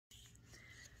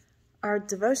Our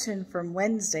devotion from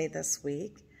Wednesday this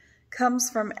week comes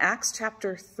from Acts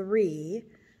chapter 3,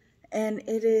 and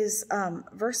it is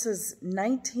verses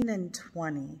 19 and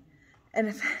 20. And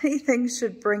if anything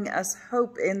should bring us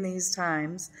hope in these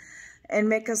times and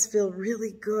make us feel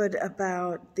really good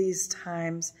about these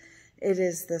times, it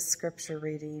is this scripture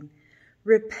reading.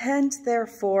 Repent,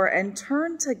 therefore, and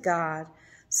turn to God,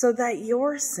 so that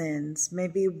your sins may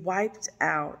be wiped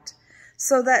out,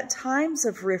 so that times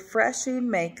of refreshing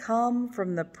may come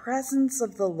from the presence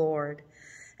of the Lord,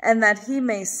 and that he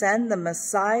may send the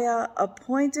Messiah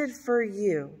appointed for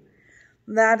you,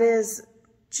 that is,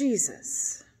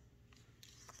 Jesus.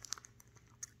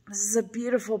 This is a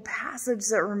beautiful passage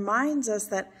that reminds us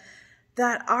that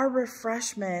our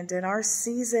refreshment and our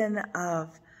season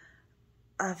of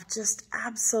just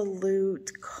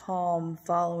absolute calm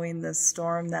following the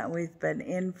storm that we've been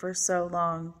in for so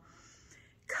long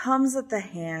comes at the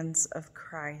hands of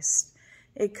Christ.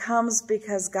 It comes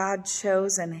because God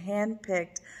chose and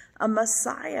handpicked a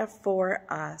Messiah for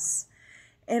us.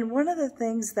 And one of the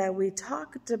things that we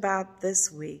talked about this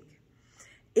week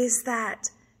is that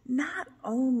not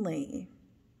only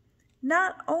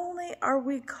are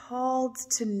we called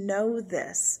to know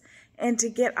this and to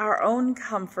get our own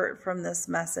comfort from this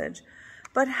message,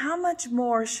 but how much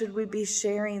more should we be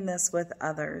sharing this with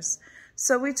others?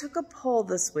 So we took a poll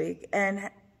this week, and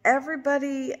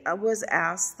everybody was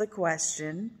asked the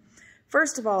question.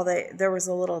 First of all, there was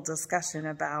a little discussion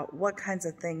about what kinds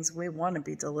of things we want to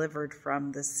be delivered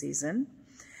from this season.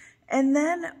 And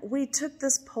then we took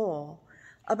this poll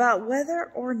about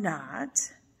whether or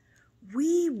not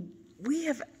we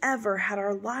have ever had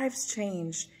our lives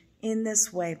changed in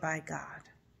this way by God.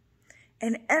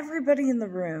 And everybody in the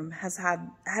room has had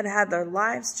their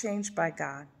lives changed by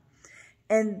God.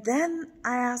 And then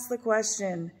I asked the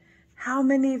question, how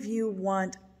many of you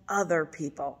want other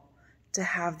people to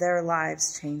have their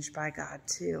lives changed by God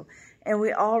too? And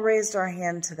we all raised our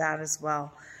hand to that as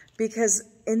well. Because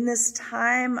in this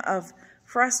time of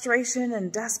frustration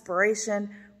and desperation,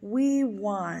 we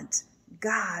want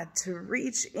God to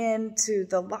reach into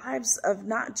the lives of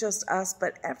not just us,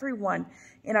 but everyone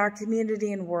in our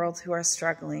community and world who are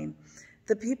struggling,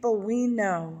 the people we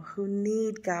know who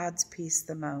need God's peace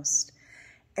the most.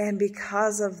 And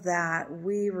because of that,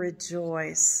 we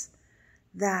rejoice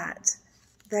that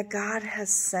God has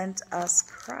sent us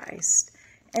Christ.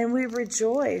 And we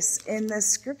rejoice in this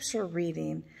scripture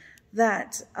reading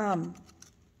that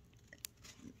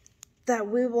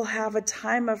we will have a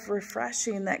time of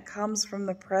refreshing that comes from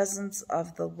the presence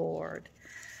of the Lord.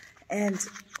 And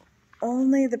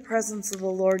only the presence of the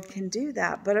Lord can do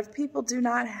that. But if people do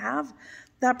not have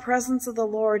that presence of the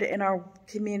Lord in our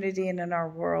community and in our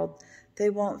world, they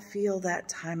won't feel that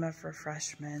time of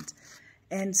refreshment.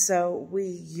 And so we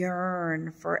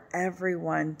yearn for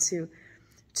everyone to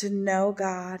know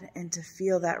God and to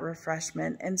feel that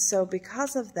refreshment. And so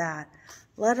because of that,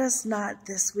 let us not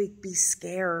this week be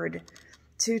scared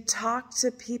to talk to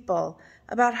people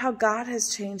about how God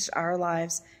has changed our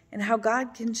lives and how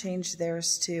God can change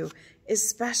theirs too,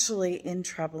 especially in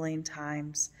troubling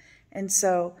times. And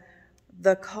so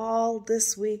the call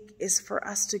this week is for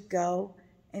us to go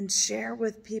and share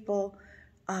with people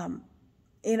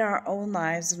in our own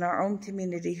lives, in our own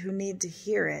community who need to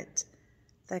hear it,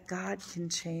 that God can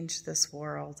change this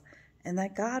world and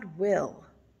that God will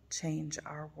change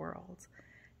our world.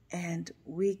 And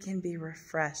we can be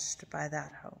refreshed by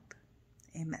that hope.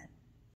 Amen.